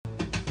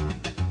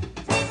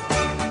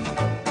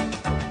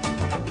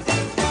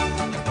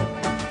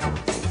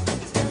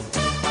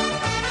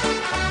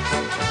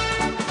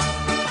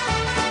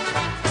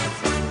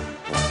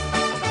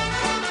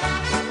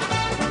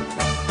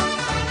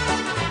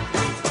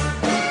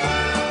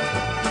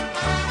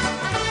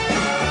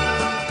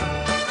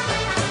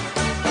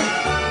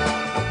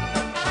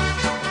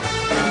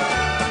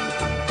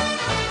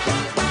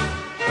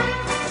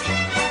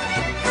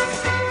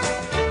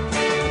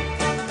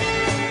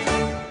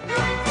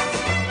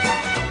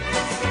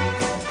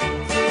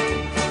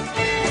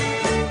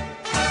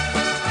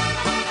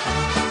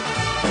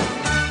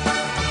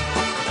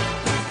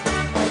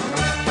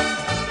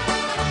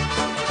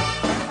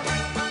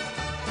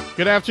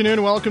Good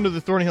afternoon. Welcome to the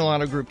Thornhill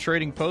Auto Group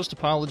Trading Post.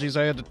 Apologies,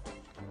 I had to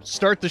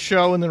start the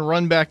show and then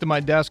run back to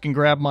my desk and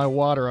grab my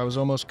water. I was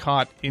almost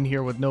caught in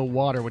here with no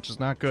water, which is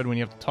not good when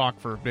you have to talk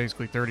for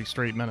basically 30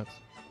 straight minutes.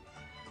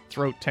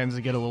 Throat tends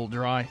to get a little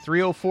dry.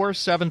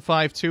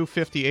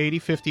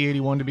 304-752-5080,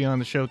 5081 to be on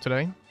the show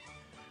today.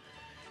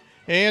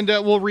 And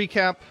we'll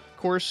recap, of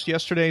course,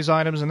 yesterday's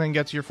items and then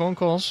get to your phone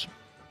calls.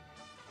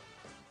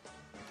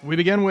 We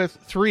begin with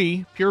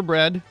 3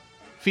 purebred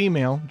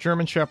female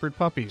German Shepherd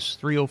puppies.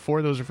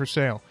 304, those are for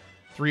sale.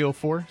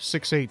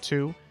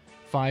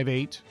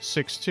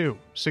 304-682-5862.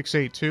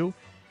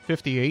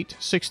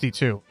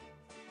 682-5862.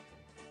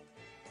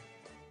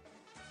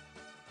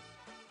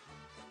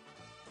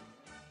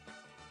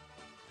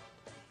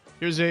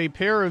 Here's a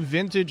pair of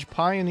vintage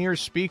Pioneer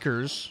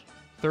speakers,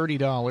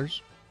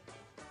 $30.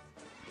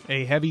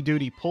 A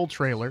heavy-duty pull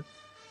trailer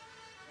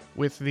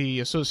with the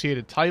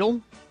associated title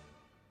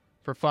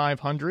for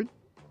 $500.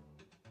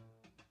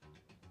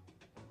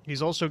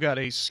 He's also got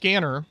a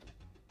scanner,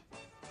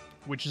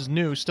 which is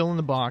new, still in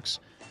the box.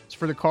 It's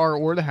for the car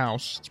or the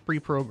house. It's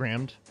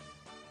pre-programmed.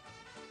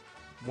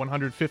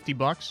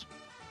 $150.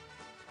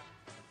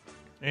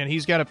 And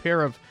he's got a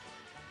pair of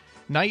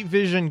night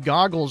vision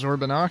goggles or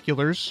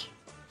binoculars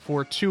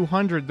for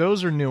 $200.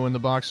 Those are new in the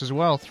box as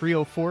well.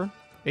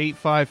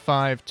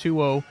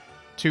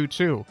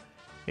 304-855-2022.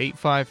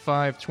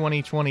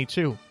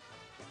 855-2022.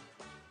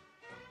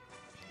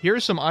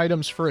 Here's some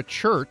items for a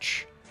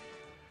church.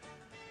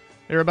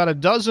 There are about a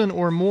dozen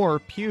or more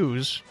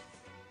pews.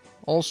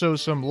 Also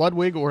some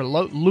Ludwig or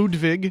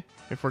Ludwig,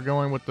 if we're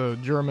going with the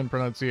German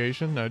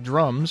pronunciation,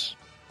 drum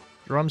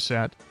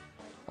set.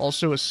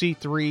 Also a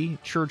C3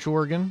 church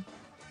organ.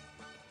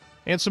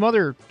 And some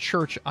other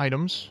church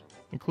items,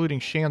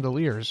 including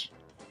chandeliers.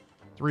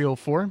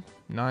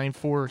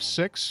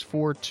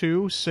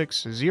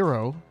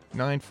 304-946-4260,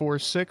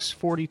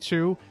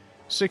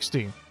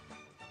 946-4260.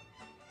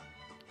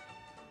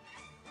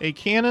 A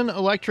Canon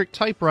electric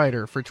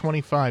typewriter for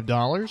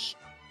 $25.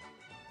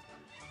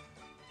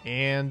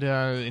 And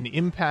an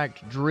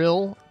impact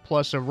drill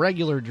plus a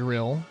regular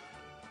drill.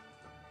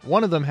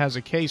 One of them has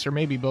a case, or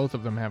maybe both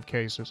of them have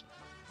cases.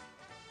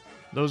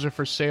 Those are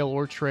for sale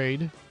or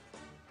trade.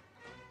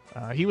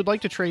 He would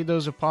like to trade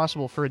those, if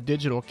possible, for a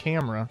digital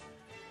camera.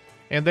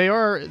 And they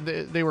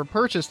were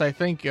purchased, I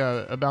think,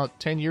 about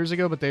 10 years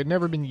ago, but they had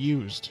never been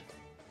used.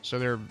 So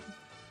they're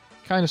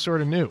kind of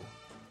sort of new.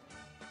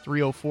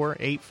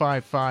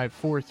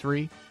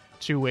 304-855-4328,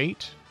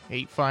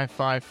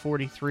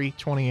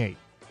 855-4328.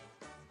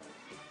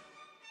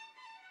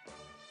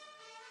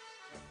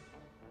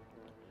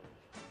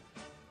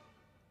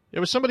 There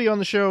was somebody on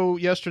the show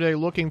yesterday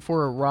looking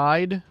for a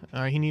ride.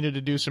 He needed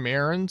to do some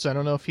errands. I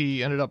don't know if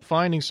he ended up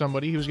finding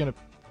somebody. He was going to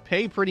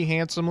pay pretty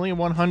handsomely,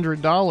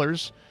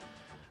 $100,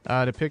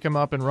 to pick him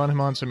up and run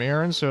him on some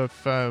errands. So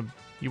if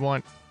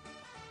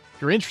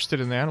you're interested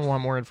in that and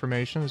want more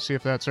information, let's see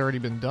if that's already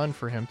been done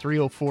for him.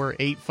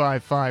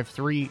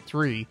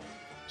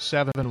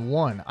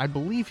 304-855-3371. I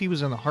believe he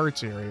was in the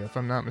Hearts area, if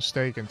I'm not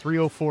mistaken.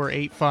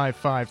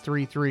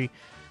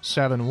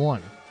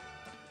 304-855-3371.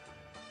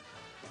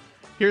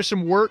 Here's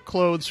some work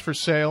clothes for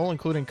sale,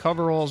 including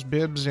coveralls,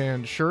 bibs,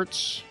 and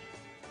shirts.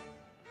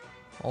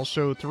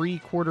 Also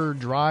 3/4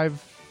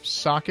 drive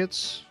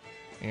sockets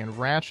and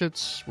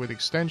ratchets with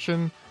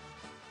extension.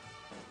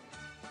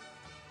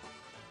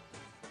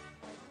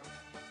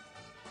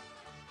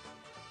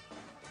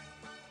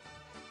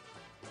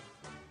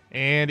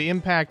 And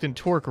impact and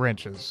torque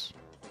wrenches.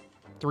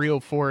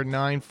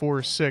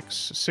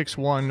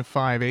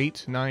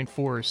 304-946-6158,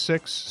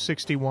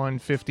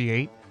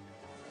 946-6158.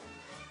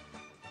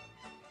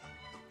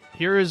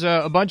 Here is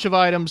a bunch of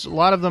items. A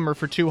lot of them are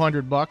for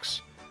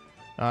 $200.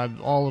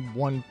 All of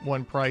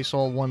one price,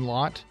 all one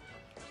lot,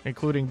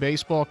 including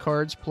baseball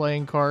cards,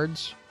 playing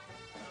cards,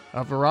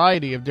 a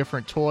variety of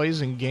different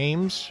toys and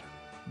games,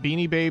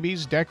 Beanie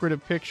Babies,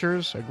 decorative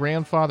pictures, a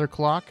grandfather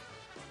clock.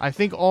 I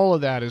think all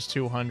of that is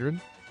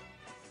 $200.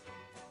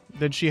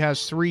 Then she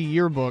has 3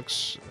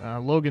 yearbooks,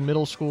 Logan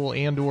Middle School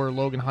and or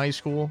Logan High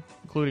School,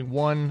 including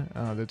one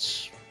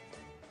that's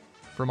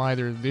from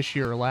either this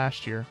year or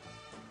last year.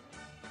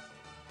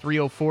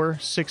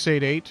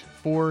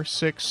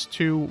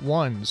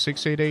 304-688-4621,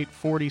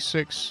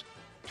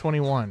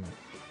 688-4621.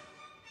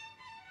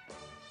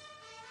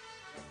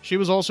 She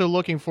was also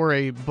looking for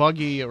a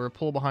buggy or a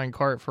pull-behind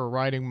cart for a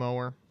riding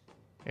mower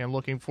and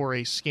looking for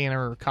a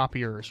scanner or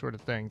copier sort of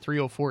thing.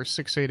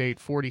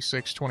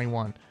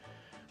 304-688-4621.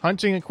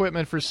 Hunting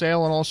equipment for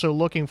sale and also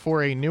looking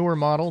for a newer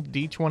model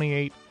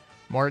D28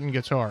 Martin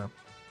guitar.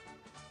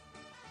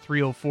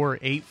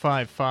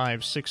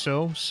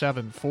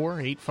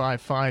 304-855-6074,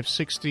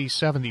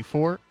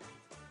 855-6074.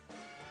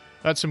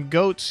 Got some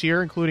goats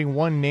here, including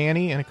one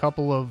nanny and a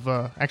couple of,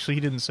 actually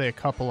he didn't say a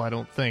couple, I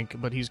don't think,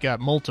 but he's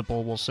got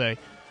multiple, we'll say,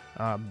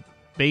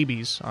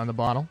 babies on the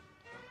bottle.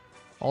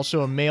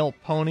 Also a male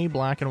pony,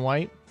 black and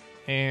white,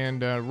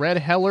 and red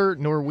heller,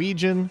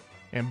 Norwegian,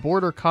 and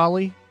border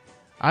collie.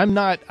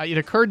 It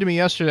occurred to me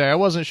yesterday, I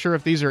wasn't sure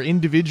if these are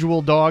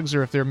individual dogs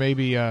or if they're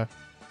maybe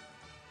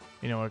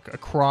a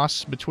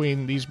cross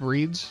between these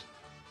breeds.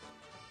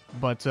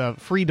 But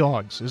free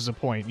dogs is the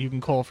point. You can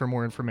call for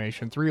more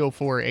information.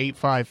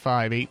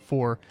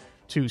 304-855-8427,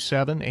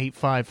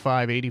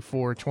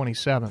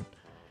 855-8427.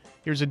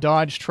 Here's a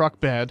Dodge truck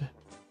bed,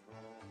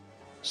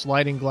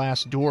 sliding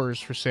glass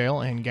doors for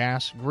sale, and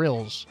gas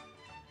grills.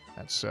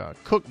 That's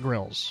Cook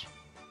Grills.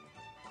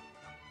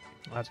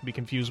 Not to be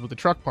confused with the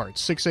truck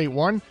parts.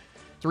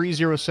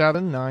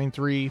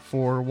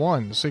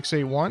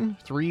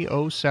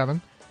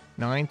 681-307-9341.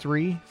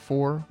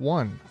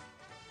 681-307-9341.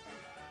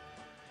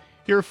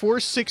 Here are 4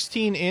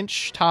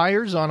 16-inch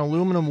tires on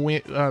aluminum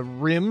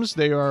rims.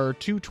 They are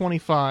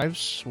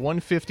 225s,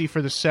 $150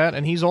 for the set,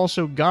 and he's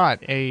also got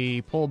a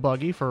pull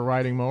buggy for a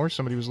riding mower.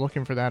 Somebody was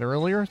looking for that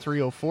earlier.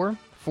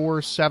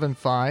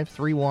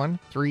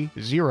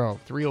 304-475-3130.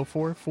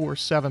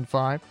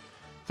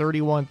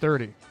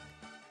 304-475-3130.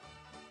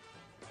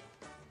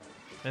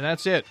 And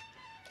that's it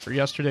for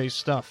yesterday's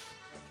stuff.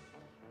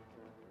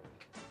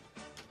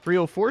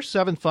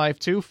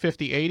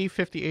 304-752-5080,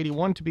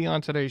 5081 to be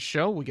on today's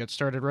show. We get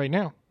started right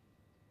now.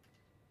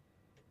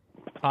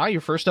 Hi,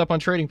 you're first up on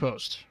Trading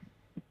Post.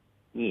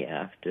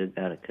 Yeah, I've still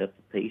got a couple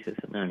pieces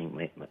of money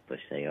for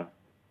sale.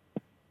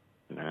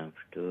 And I'm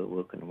still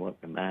looking to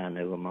buy a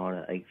new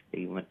Armada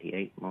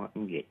HD28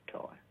 Martin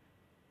guitar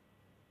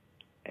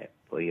at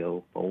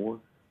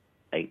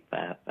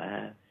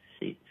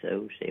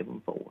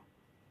 304-855-6074.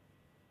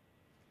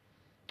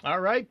 All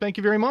right, thank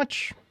you very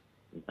much.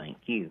 Thank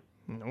you.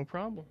 No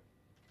problem.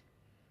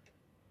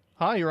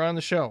 Hi, you're on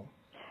the show.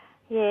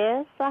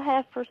 Yes, I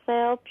have for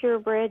sale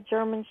purebred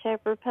German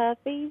Shepherd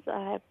puppies.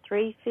 I have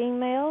 3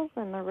 females,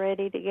 and they're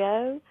ready to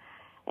go.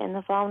 And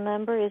the phone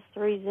number is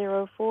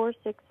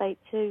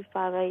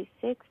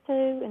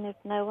 304-682-5862. And if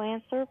no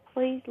answer,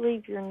 please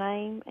leave your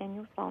name and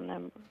your phone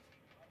number.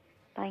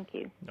 Thank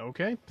you.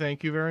 Okay,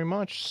 thank you very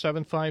much.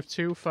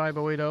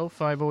 752-5080,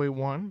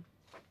 5081.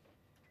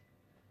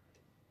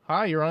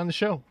 Hi, you're on the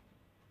show.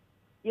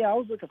 Yeah, I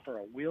was looking for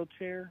a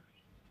wheelchair.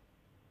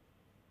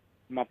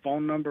 My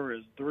phone number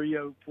is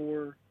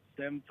 304-785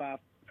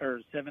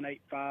 or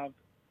 785-7983.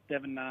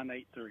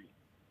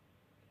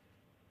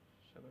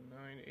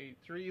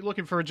 7983. You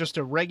looking for just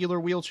a regular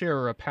wheelchair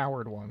or a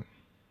powered one?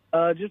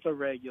 Just a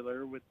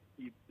regular with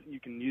you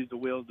can use the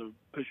wheels to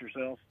push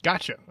yourself.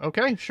 Gotcha.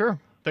 Okay,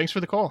 sure. Thanks for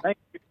the call. Thank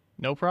you.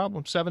 No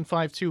problem.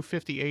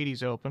 752-5080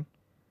 is open.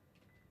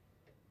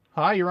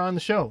 Hi, you're on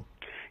the show.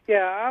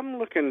 Yeah, I'm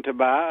looking to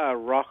buy a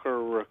rocker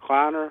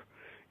recliner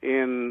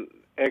in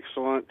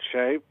excellent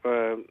shape,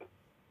 and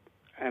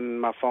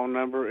my phone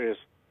number is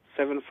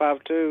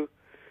 752-1030.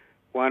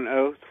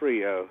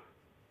 1030.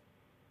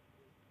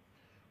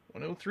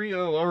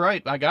 All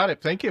right, I got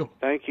it. Thank you.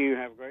 Thank you.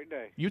 Have a great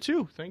day. You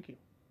too. Thank you.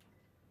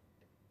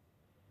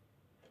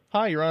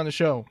 Hi, you're on the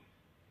show.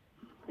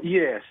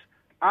 Yes,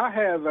 I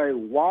have a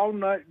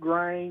walnut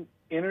grain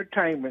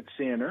entertainment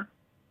center,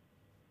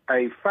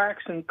 a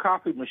fax and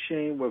copy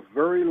machine with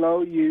very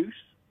low use,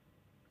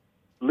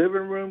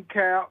 living room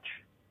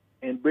couch,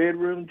 and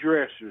bedroom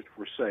dressers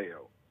for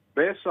sale.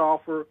 Best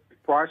offer,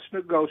 price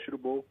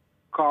negotiable.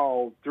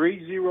 Call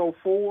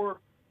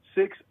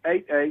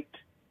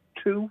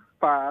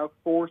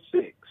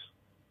 304-688-2546.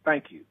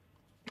 Thank you.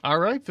 All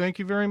right, thank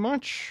you very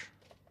much.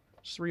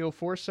 It's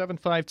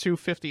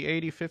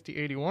 304-752-5080,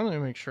 5081. Let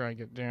me make sure I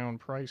get down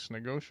price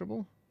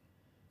negotiable.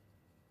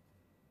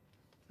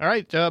 All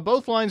right,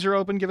 both lines are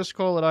open. Give us a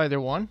call at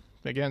either one.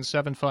 Again,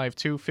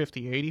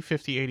 752-5080,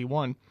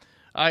 5081.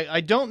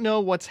 I don't know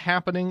what's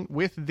happening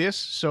with this,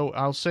 so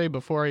I'll say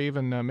before I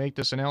even make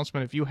this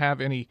announcement, if you have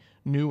any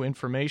new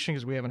information,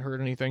 because we haven't heard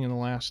anything in the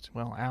last,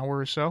 hour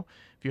or so,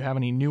 if you have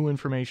any new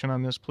information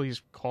on this,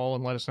 please call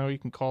and let us know. You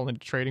can call into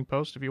Trading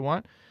Post if you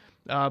want.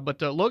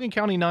 But Logan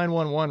County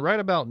 911, right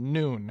about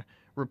noon,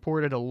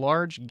 reported a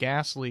large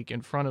gas leak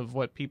in front of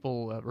what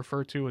people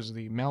refer to as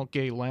the Mount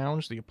Gay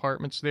Lounge, the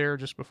apartments there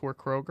just before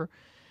Kroger.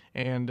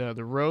 And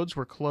the roads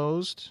were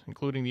closed,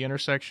 including the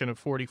intersection of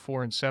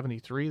 44 and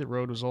 73. The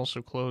road was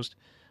also closed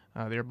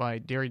there by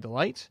Dairy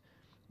Delight.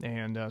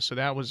 And so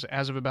that was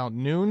as of about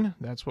noon.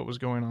 That's what was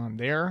going on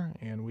there.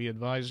 And we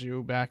advise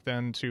you back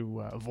then to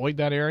avoid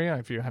that area.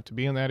 If you have to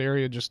be in that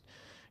area, just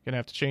going to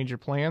have to change your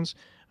plans.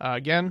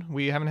 Again,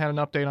 we haven't had an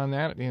update on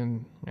that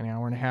in an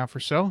hour and a half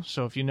or so.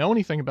 So if you know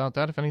anything about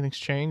that, if anything's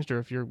changed, or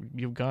if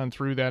you've gone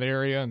through that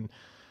area and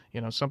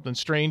something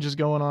strange is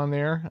going on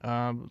there,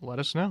 let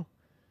us know.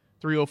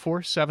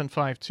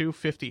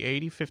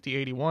 304-752-5080,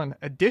 5081.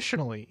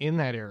 Additionally, in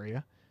that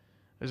area,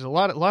 there's a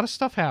lot of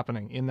stuff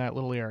happening in that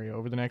little area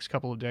over the next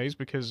couple of days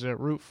because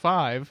Route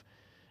 5,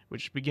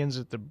 which begins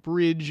at the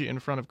bridge in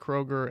front of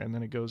Kroger, and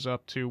then it goes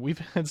up to, we've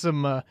had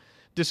some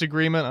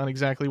disagreement on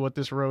exactly what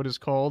this road is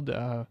called.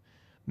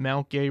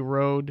 Mount Gay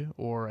Road,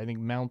 or I think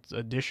Mount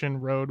Addition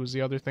Road was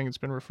the other thing it's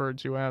been referred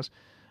to as.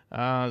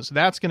 So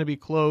that's going to be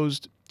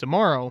closed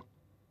tomorrow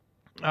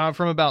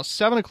from about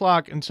 7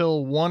 o'clock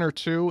until 1 or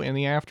 2 in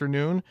the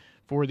afternoon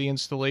for the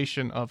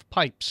installation of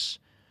pipes.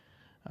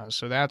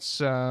 So that's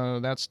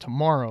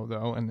tomorrow,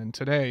 though, and then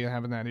today you're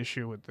having that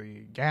issue with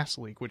the gas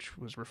leak, which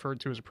was referred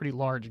to as a pretty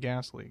large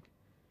gas leak.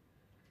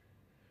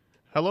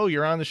 Hello,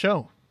 you're on the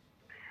show.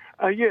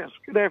 Yes,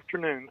 good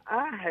afternoon.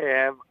 I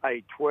have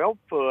a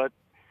 12-foot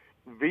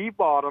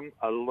V-bottom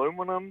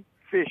aluminum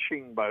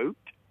fishing boat.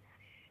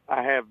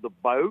 I have the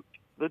boat,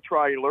 the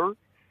trailer,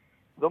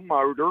 the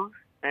motor,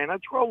 and a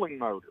trolling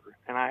motor.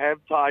 And I have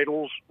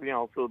titles,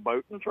 for the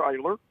boat and the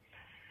trailer.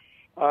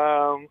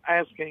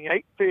 Asking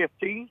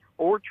 $850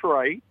 or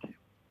trade.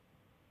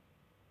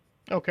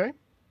 Okay.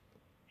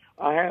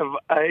 I have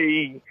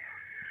a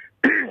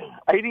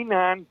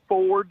 89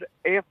 Ford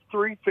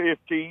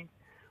F-350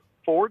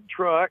 Ford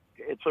truck.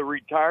 It's a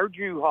retired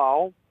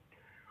U-Haul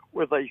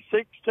with a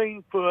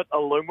 16-foot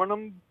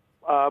aluminum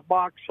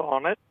box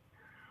on it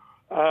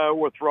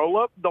with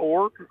roll-up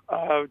door.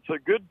 It's a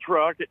good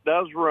truck. It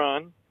does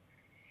run.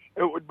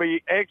 It would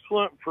be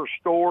excellent for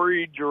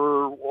storage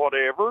or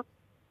whatever.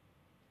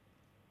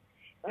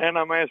 And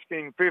I'm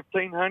asking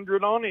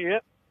 $1,500 on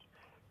it.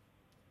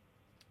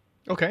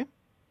 Okay.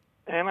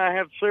 And I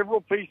have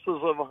several pieces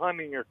of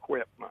hunting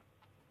equipment.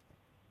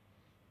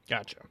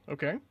 Gotcha.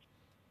 Okay.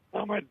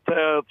 I'm at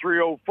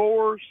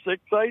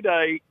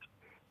 304-688-1000.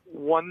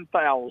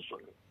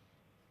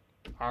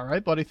 All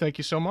right, buddy. Thank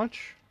you so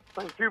much.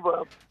 Thank you,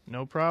 Bob.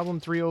 No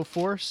problem.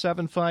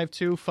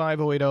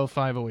 304-752-5080,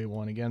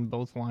 5081. Again,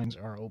 both lines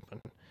are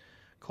open.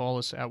 Call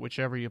us at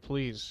whichever you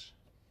please.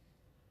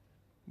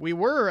 We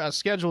were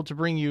scheduled to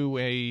bring you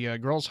a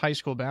girls' high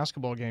school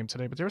basketball game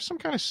today, but there was some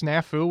kind of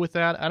snafu with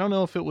that. I don't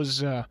know if it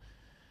was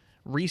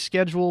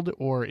rescheduled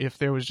or if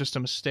there was just a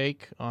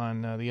mistake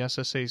on the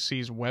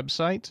SSAC's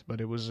website, but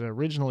it was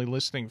originally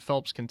listing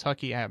Phelps,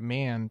 Kentucky at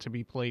Man to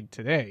be played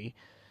today.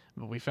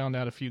 But we found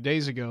out a few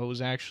days ago it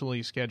was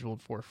actually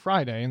scheduled for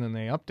Friday, and then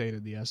they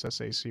updated the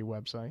SSAC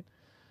website.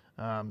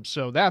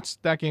 So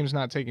that game's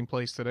not taking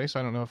place today. So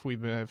I don't know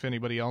if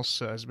anybody else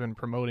has been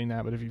promoting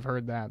that, but if you've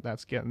heard that,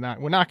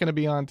 we're not going to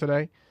be on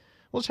today.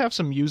 We'll just have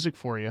some music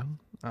for you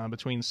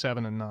between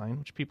 7 and 9,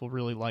 which people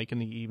really like in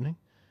the evening.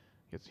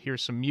 Get to hear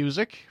some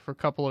music for a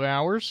couple of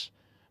hours.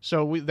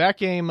 So that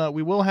game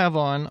we will have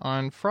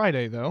on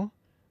Friday, though.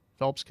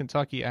 Phelps,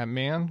 Kentucky at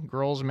Man,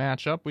 girls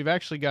matchup. We've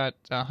actually got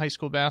high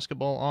school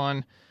basketball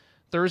on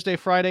Thursday,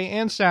 Friday,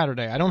 and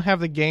Saturday. I don't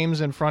have the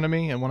games in front of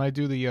me, and when I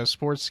do the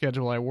sports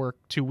schedule, I work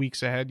 2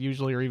 weeks ahead,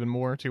 usually, or even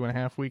more,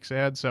 2.5 weeks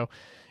ahead. So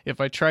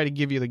if I try to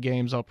give you the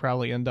games, I'll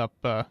probably end up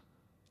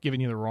giving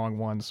you the wrong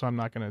one, so I'm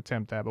not going to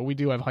attempt that. But we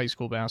do have high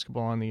school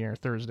basketball on the air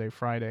Thursday,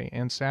 Friday,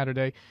 and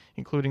Saturday,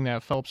 including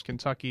that Phelps,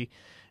 Kentucky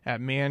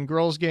at Man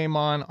girls game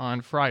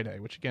on Friday,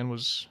 which, again,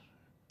 was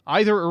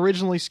either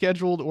originally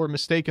scheduled or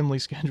mistakenly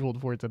scheduled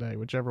for today,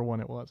 whichever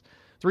one it was.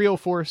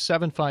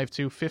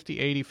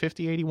 304-752-5080,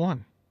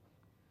 5081.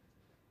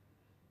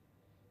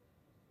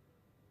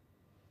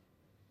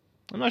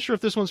 I'm not sure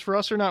if this one's for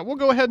us or not. We'll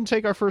go ahead and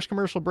take our first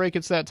commercial break.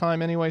 It's that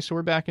time anyway, so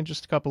we're back in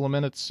just a couple of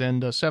minutes,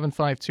 and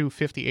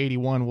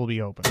 752-5081 will be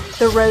open.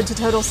 The road to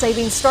total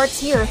savings starts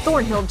here.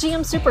 Thornhill GM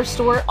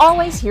Superstore,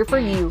 always here for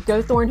you.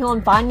 Go Thornhill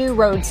and find new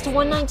roads to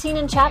 119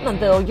 in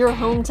Chapmanville, your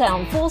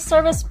hometown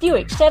full-service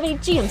Buick, Chevy,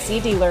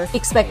 GMC dealer.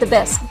 Expect the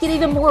best. Get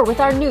even more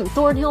with our new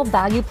Thornhill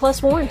Value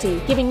Plus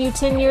warranty, giving you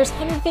 10 years,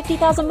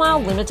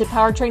 150,000-mile limited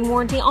powertrain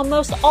warranty on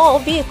most all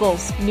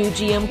vehicles. New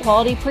GM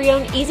quality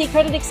pre-owned easy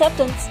credit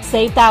acceptance.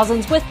 Save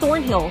thousands with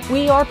Thornhill.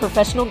 We are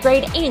professional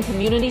grade and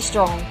community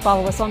strong.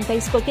 Follow us on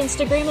Facebook,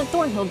 Instagram, and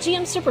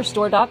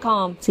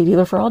ThornhillGMSuperstore.com. See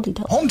dealer for all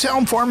details.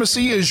 Hometown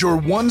Pharmacy is your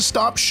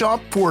one-stop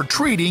shop for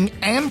treating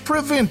and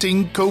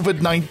preventing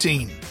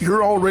COVID-19.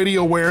 You're already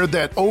aware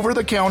that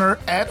over-the-counter,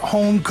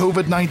 at-home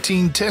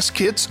COVID-19 test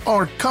kits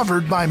are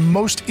covered by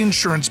most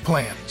insurance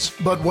plans.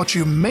 But what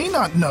you may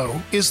not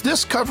know is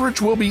this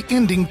coverage will be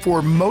ending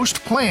for most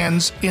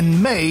plans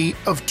in May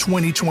of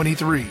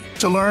 2023.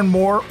 To learn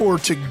more or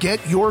to get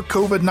your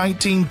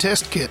COVID-19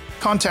 test kit,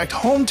 contact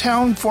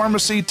Hometown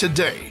Pharmacy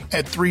today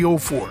at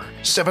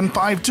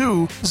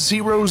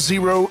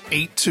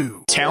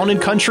 304-752-0082. Town and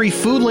Country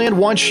Foodland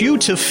wants you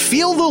to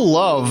feel the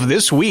love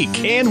this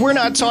week. And we're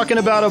not talking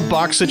about a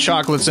box of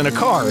chocolates and a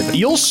card.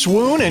 You'll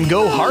swoon and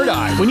go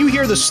hard-eyed when you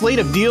hear the slate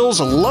of deals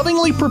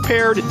lovingly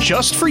prepared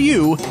just for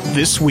you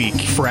this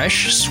week.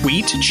 Fresh,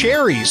 sweet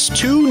cherries,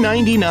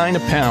 $2.99 a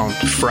pound.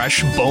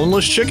 Fresh,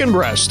 boneless chicken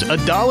breast,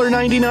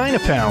 $1.99 a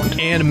pound.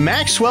 And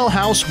Maxwell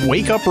House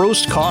Wake Up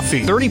Roast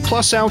Coffee,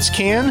 30-plus ounce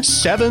can,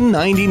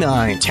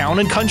 $7.99. Town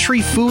and Country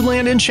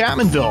Foodland in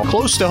Chapmanville,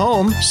 close to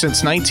home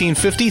since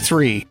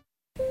 1953.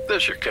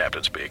 This is your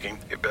captain speaking.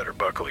 You better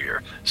buckle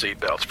your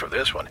seatbelts for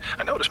this one.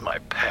 I noticed my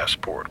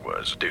passport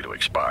was due to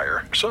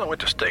expire, so I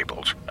went to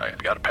Staples. I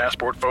got a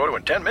passport photo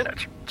in 10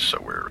 minutes, so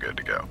we're good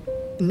to go.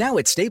 Now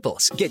at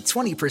Staples, get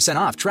 20%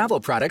 off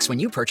travel products when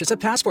you purchase a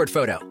passport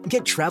photo.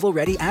 Get travel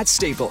ready at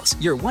Staples,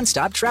 your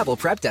one-stop travel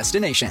prep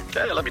destination.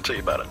 Hey, let me tell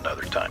you about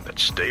another time that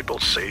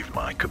Staples saved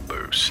my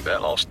caboose. That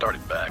all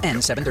started back.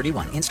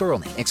 N731, in-store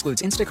only.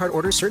 Excludes Instacart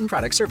orders, certain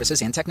products,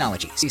 services, and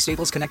technology. See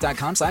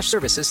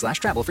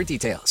staplesconnect.com/services/travel for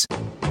details.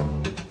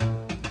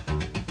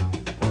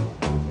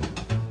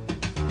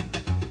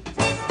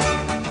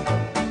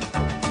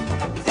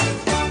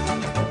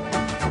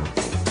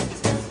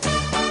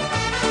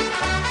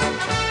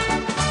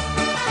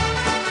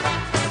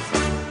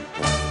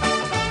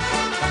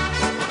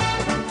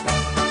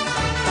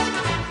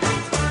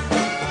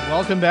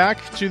 Welcome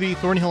back to the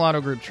Thornhill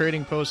Auto Group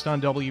Trading Post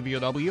on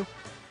WVOW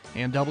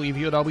and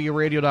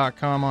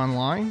WVOWradio.com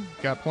online.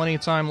 Got plenty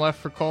of time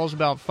left for calls,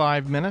 about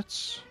 5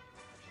 minutes.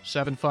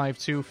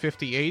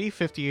 752-5080,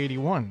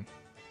 5081.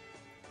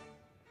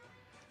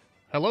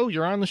 Hello,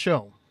 you're on the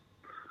show.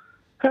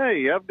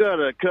 Hey, I've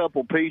got a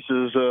couple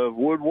pieces of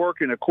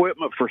woodworking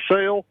equipment for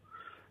sale.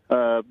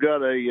 I've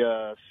got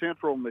a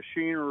Central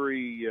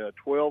Machinery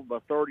 12 by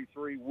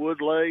 33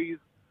 wood lathe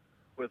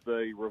with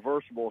a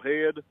reversible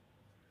head.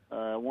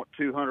 I want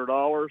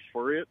 $200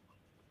 for it.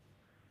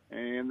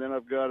 And then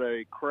I've got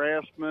a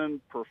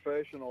Craftsman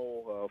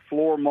professional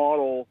floor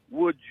model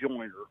wood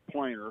joiner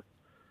planer.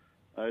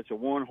 It's a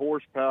 1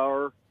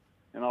 horsepower,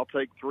 and I'll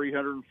take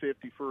 $350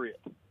 for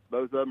it.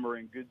 Both of them are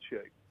in good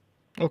shape.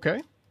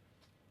 Okay.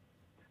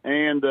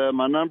 And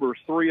my number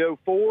is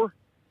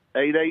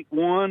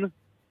 304-881-2710.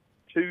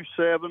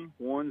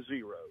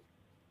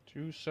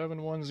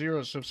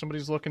 2710. So if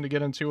somebody's looking to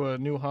get into a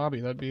new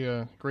hobby, that'd be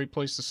a great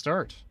place to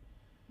start.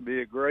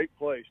 Be a great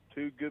place.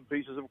 2 good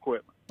pieces of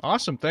equipment.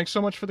 Awesome. Thanks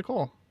so much for the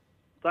call.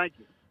 Thank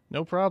you.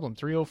 No problem.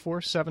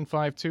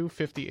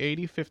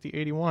 304-752-5080,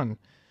 5081.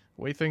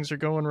 The way things are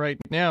going right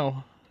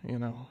now, you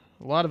know,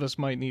 a lot of us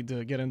might need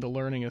to get into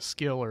learning a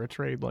skill or a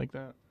trade like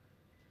that.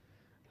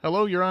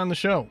 Hello, you're on the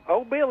show.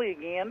 Oh, Billy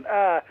again.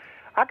 I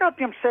got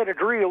them set of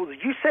drills.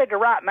 You said the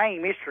right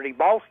name yesterday,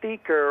 ball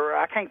stick, or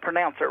I can't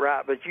pronounce it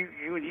right, but you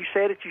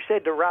said it. You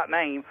said the right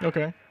name.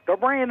 Okay. They're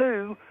brand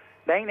new.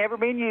 They ain't never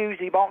been used.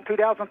 He bought them in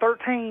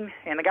 2013,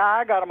 and the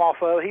guy I got them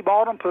off of, he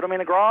bought them, put them in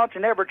the garage,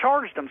 and never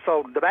charged them.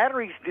 So the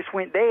batteries just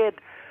went dead,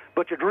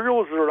 but the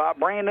drills are like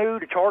brand new,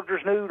 the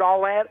charger's new, and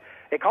all that.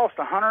 It cost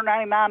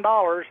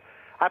 $199.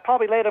 I'd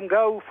probably let them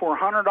go for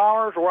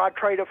 $100, or I'd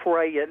trade it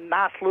for a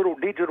nice little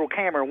digital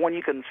camera, one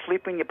you can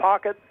slip in your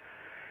pocket.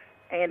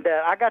 And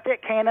I got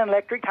that Canon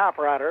electric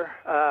typewriter.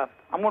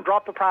 I'm going to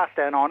drop the price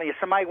down on it. If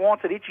somebody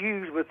wants it, it's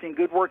used, but it's in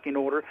good working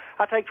order.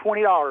 I take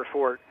 $20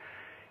 for it.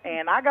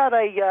 And I got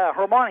a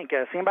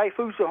harmonica. If anybody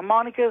fools with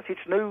harmonicas, it's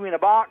new in a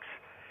box.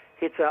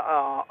 It's it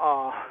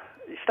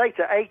states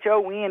a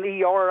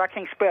Honer. I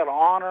can't spell it.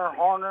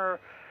 Honor.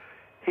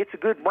 It's a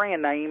good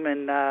brand name,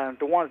 and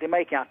the ones they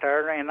make out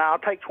there. And I'll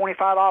take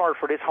 $25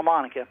 for this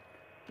harmonica.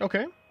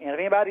 Okay. And if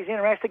anybody's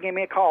interested, give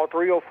me a call,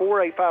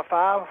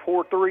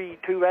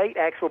 304-855-4328,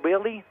 Axel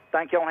Billy.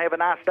 Thank y'all and have a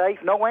nice day.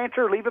 If no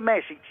answer, leave a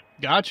message.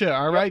 Gotcha.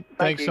 All right. Yep,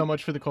 Thanks you. so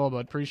much for the call,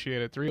 bud.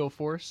 Appreciate it.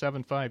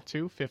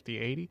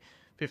 304-752-5080,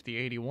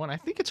 5081. I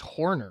think it's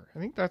Horner. I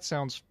think that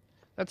sounds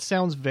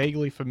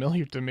vaguely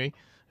familiar to me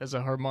as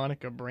a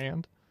harmonica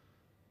brand.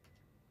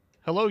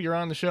 Hello, you're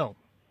on the show.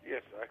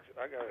 Yes, I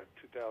got a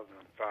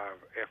 2005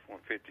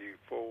 F-150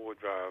 four-wheel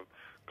drive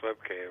club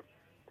cab,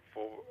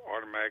 full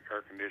automatic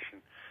air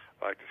conditioning.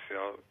 I'd like to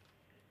sell.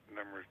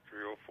 Number is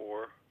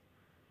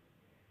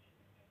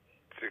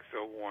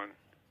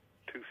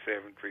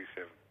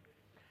 304-601-2737.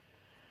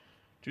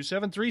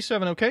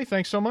 2737. Okay,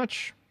 thanks so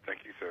much.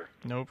 Thank you, sir.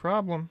 No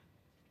problem.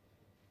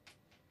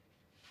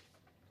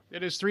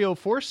 It is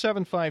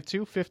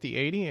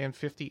 304-752-5080 and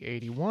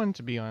 5081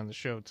 to be on the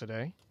show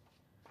today.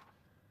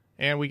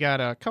 And we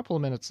got a couple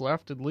of minutes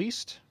left at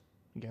least.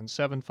 Again,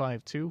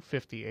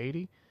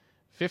 752-5080,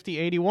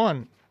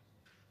 5081.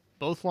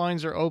 Both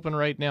lines are open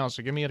right now,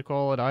 so give me a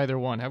call at either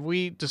one. Have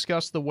we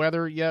discussed the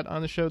weather yet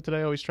on the show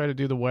today? I always try to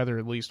do the weather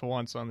at least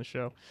once on the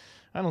show.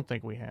 I don't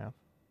think we have.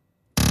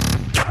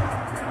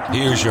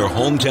 Here's your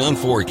hometown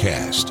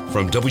forecast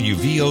from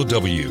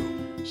WVOW.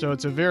 So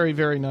it's a very,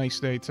 very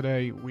nice day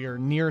today. We are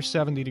near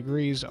 70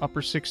 degrees,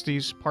 upper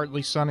 60s,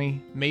 partly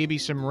sunny, maybe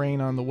some rain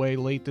on the way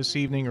late this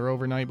evening or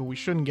overnight, but we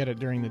shouldn't get it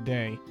during the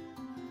day.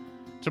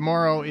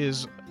 Tomorrow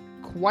is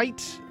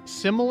quite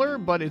similar,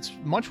 but it's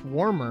much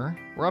warmer.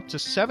 We're up to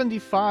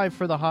 75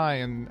 for the high,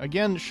 and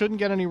again, shouldn't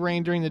get any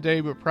rain during the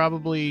day, but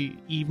probably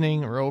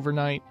evening or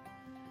overnight.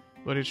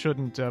 But it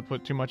shouldn't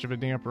put too much of a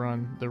damper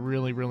on the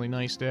really, really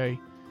nice day.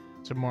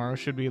 Tomorrow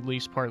should be at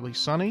least partly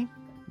sunny.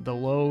 The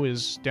low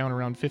is down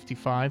around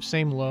 55.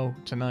 Same low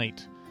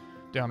tonight,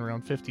 down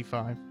around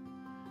 55.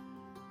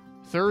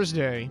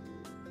 Thursday,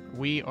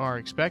 we are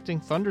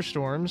expecting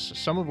thunderstorms,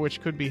 some of which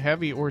could be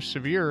heavy or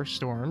severe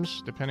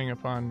storms, depending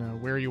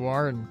upon where you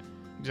are and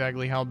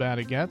exactly how bad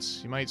it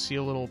gets. You might see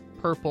a little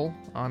purple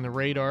on the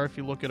radar if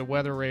you look at a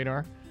weather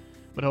radar,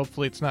 but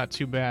hopefully it's not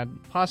too bad.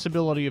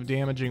 Possibility of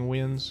damaging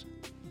winds.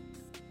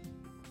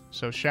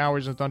 So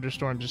showers and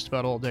thunderstorms just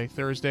about all day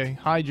Thursday.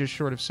 High just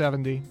short of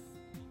 70.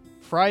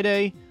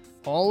 Friday,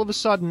 all of a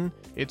sudden,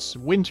 it's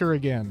winter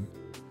again.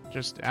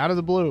 Just out of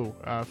the blue.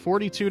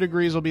 42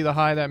 degrees will be the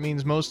high. That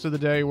means most of the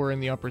day we're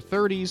in the upper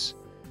 30s.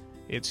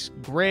 It's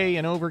gray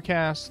and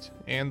overcast,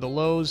 and the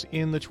lows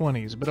in the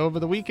 20s. But over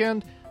the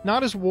weekend,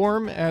 not as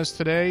warm as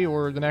today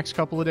or the next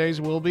couple of days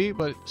will be,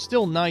 but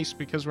still nice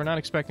because we're not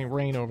expecting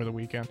rain over the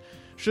weekend.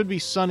 Should be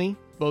sunny,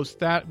 both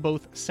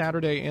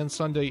Saturday and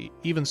Sunday,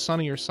 even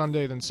sunnier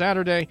Sunday than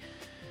Saturday.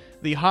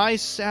 The high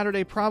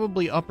Saturday,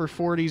 probably upper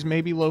 40s,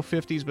 maybe low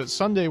 50s, but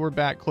Sunday we're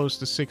back close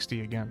to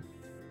 60 again.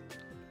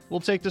 We'll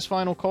take this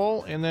final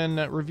call and then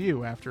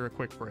review after a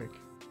quick break.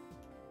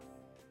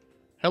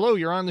 Hello,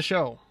 you're on the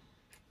show.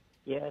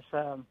 Yes,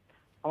 I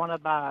want to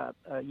buy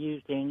a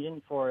used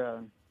engine for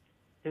a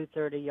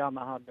 230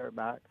 Yamaha dirt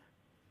bike.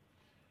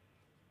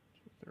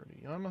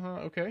 230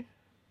 Yamaha, okay.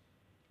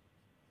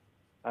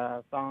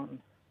 Phone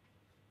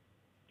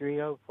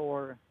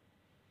 304-785-5828.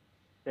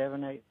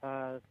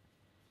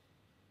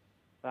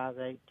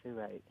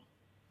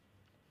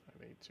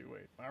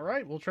 All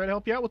right, we'll try to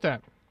help you out with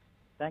that.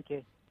 Thank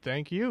you.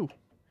 Thank you.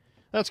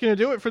 That's going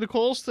to do it for the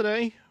calls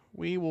today.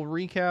 We will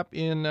recap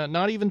in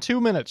not even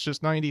 2 minutes,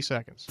 just 90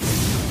 seconds.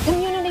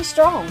 Community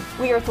strong.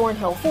 We are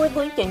Thornhill Ford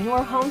Lincoln, your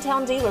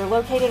hometown dealer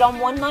located on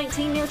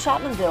 119 near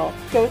Chapmanville.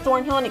 Go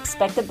Thornhill and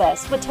expect the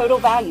best with total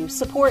value,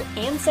 support,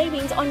 and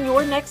savings on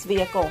your next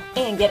vehicle.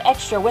 And get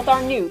extra with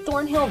our new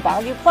Thornhill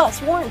Value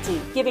Plus warranty,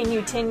 giving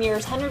you 10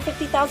 years,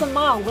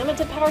 150,000-mile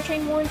limited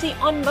powertrain warranty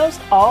on most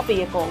all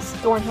vehicles.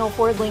 Thornhill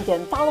Ford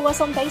Lincoln. Follow us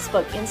on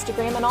Facebook,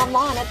 Instagram, and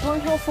online at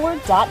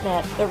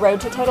thornhillford.net. The road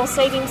to total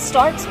savings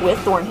starts with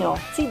Thornhill.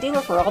 See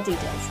dealer for all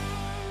details.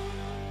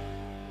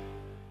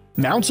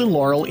 Mountain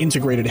Laurel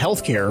Integrated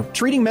Healthcare,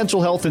 treating mental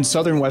health in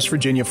southern West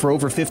Virginia for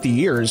over 50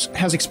 years,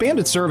 has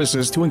expanded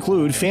services to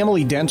include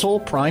family dental,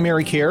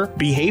 primary care,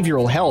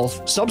 behavioral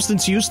health,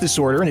 substance use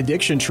disorder and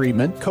addiction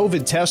treatment,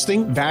 COVID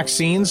testing,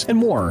 vaccines, and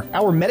more.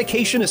 Our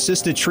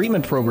medication-assisted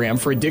treatment program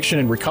for addiction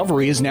and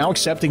recovery is now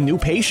accepting new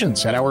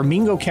patients at our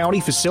Mingo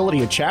County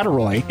facility at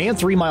Chatteroy and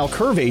 3 Mile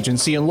Curve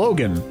Agency in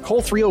Logan.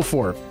 Call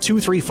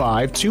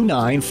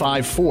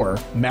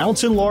 304-235-2954.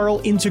 Mountain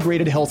Laurel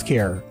Integrated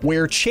Healthcare,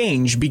 where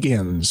change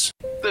begins.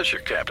 This is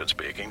your captain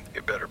speaking.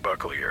 You better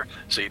buckle your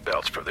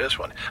seatbelts for this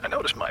one. I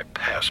noticed my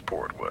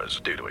passport was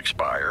due to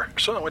expire,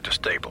 so I went to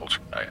Staples.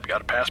 I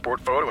got a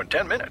passport photo in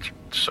 10 minutes,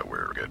 so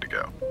we're good to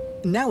go.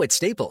 Now at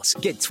Staples,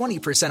 get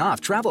 20%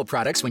 off travel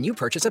products when you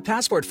purchase a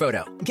passport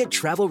photo. Get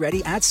travel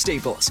ready at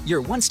Staples,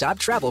 your one-stop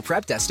travel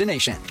prep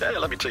destination. Hey,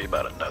 let me tell you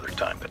about another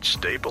time that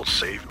Staples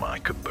saved my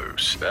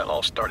caboose. That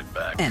all started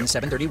back.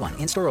 N731,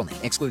 in-store only.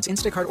 Excludes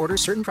Instacart orders,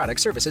 certain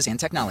products, services, and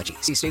technology.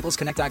 See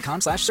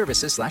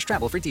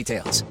staplesconnect.com/services/travel for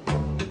details.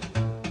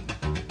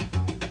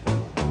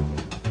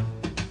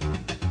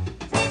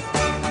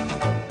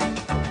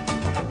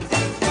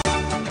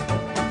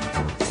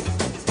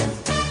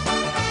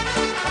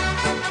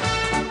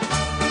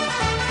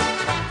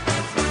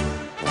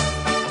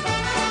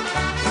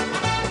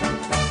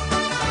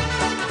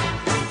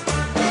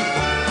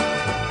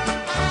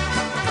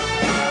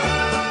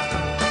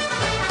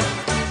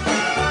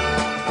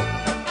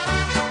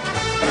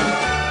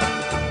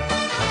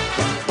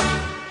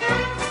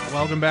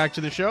 Welcome back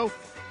to the show.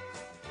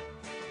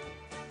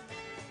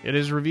 It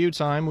is review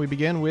time. We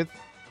begin with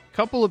a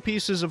couple of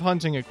pieces of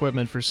hunting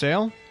equipment for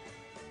sale,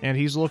 and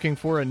he's looking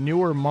for a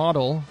newer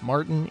model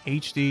Martin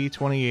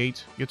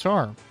HD28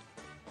 guitar.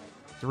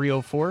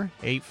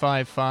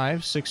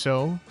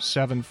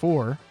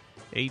 304-855-6074,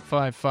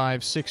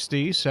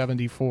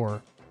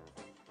 855-6074.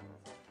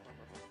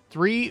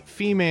 3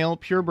 female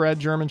purebred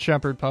German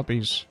Shepherd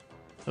puppies.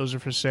 Those are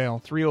for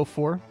sale.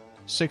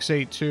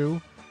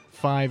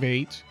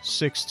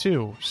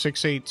 304-682-5862,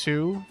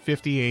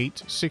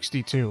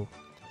 682-5862.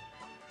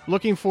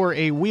 Looking for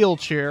a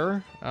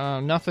wheelchair,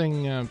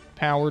 nothing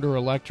powered or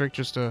electric,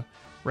 just a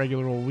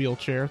regular old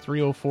wheelchair.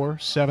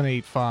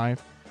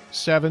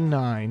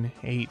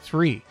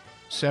 304-785-7983,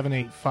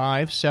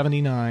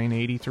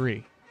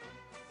 785-7983.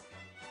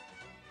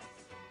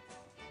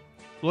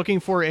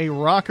 Looking for a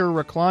rocker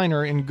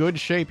recliner in good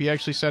shape. He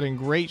actually said in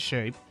great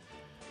shape.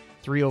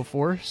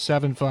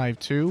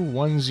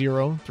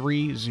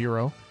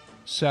 304-752-1030,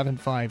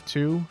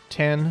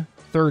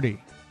 752-1030.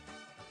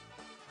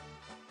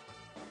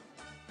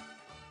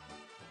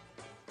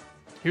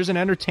 Here's an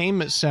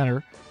entertainment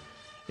center.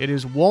 It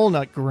is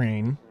walnut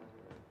grain.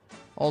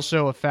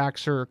 Also a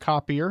faxer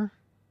copier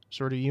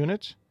sort of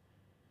unit.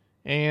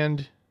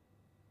 And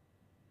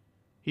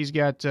he's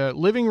got a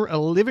living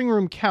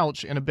room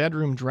couch and a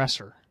bedroom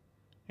dresser.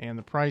 And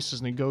the price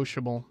is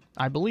negotiable,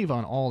 I believe,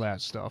 on all that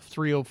stuff.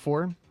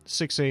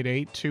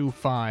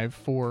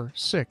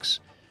 304-688-2546.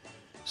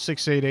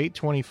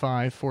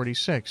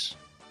 688-2546.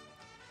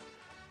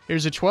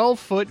 Here's a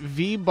 12-foot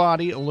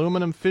V-body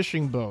aluminum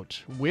fishing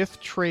boat with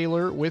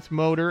trailer, with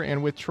motor,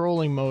 and with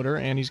trolling motor,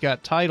 and he's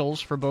got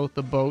titles for both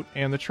the boat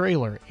and the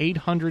trailer.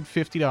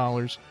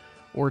 $850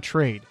 or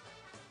trade.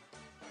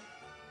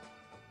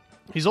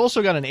 He's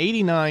also got an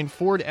 89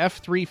 Ford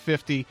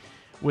F-350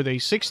 with a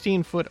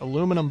 16-foot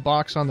aluminum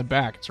box on the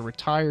back. It's a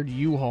retired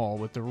U-Haul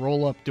with the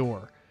roll-up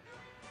door.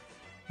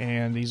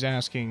 And he's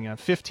asking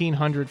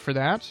 $1,500 for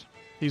that.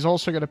 He's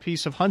also got a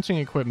piece of hunting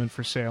equipment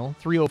for sale.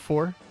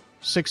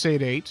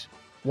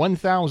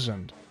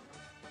 304-688-1000.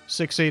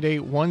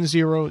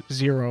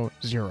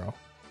 688-1000.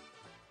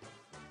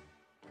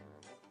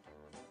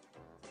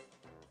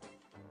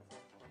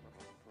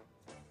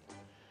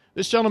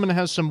 This gentleman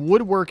has some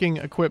woodworking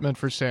equipment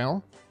for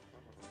sale.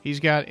 He's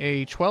got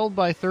a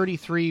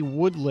 12x33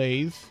 wood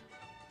lathe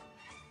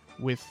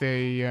with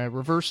a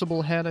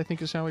reversible head, I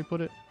think is how he put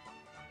it.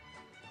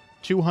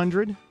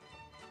 $200.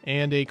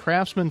 And a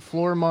Craftsman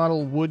floor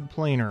model wood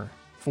planer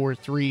for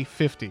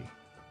 $350.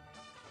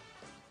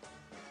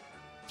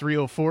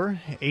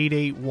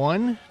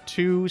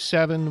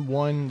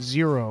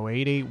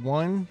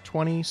 304-881-2710,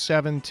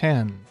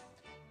 881-2710.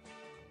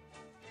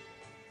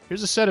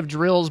 Here's a set of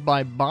drills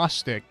by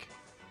Bostic,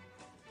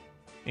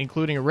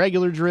 including a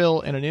regular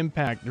drill and an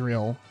impact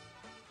drill.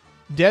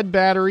 Dead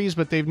batteries,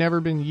 but they've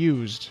never been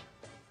used.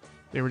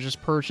 They were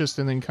just purchased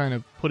and then kind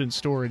of put in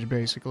storage,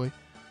 basically.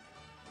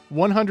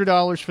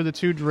 $100 for the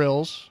two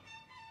drills,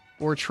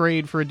 or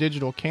trade for a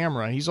digital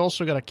camera. He's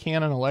also got a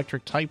Canon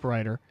electric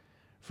typewriter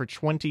for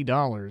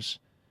 $20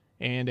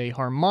 and a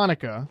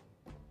harmonica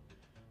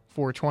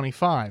for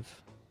 $25.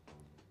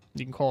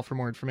 You can call for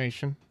more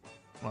information,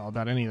 well,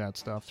 about any of that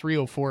stuff.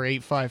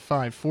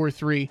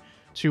 304-855-4328,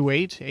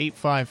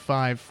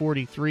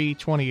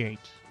 855-4328.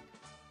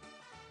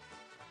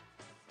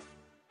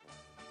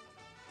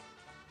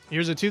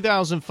 Here's a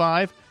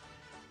 2005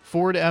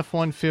 Ford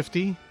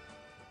F-150.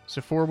 It's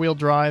a four-wheel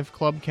drive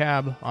club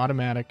cab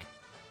automatic.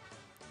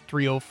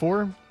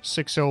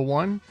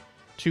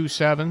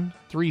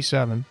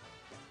 304-601-2737,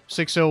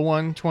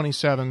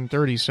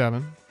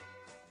 601-2737.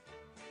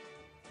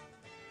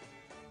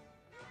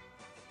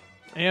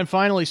 And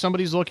finally,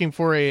 somebody's looking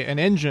for an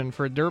engine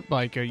for a dirt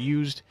bike, a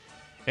used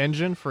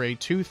engine for a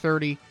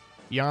 230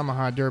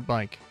 Yamaha dirt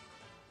bike.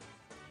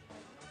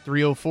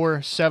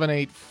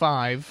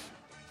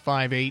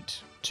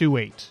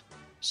 304-785-5828,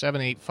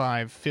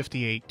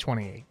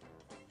 785-5828.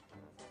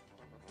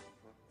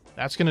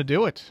 That's going to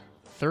do it.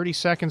 30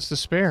 seconds to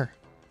spare.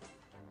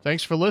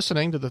 Thanks for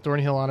listening to the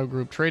Thornhill Auto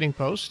Group Trading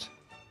Post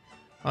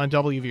on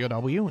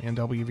WVOW and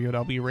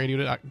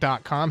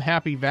WVOWradio.com.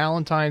 Happy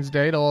Valentine's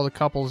Day to all the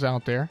couples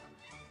out there.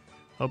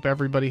 Hope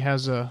everybody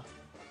has a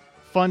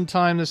fun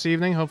time this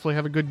evening. Hopefully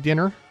have a good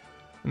dinner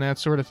and that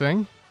sort of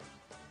thing.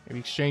 Maybe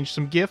exchange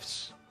some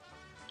gifts.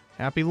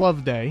 Happy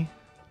Love Day.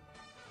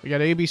 We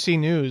got ABC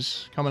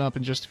News coming up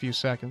in just a few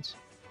seconds.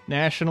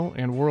 National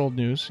and world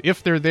news.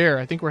 If they're there,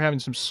 I think we're having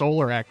some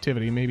solar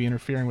activity, maybe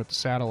interfering with the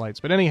satellites.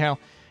 But anyhow,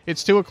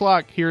 it's 2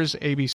 o'clock. Here's ABC.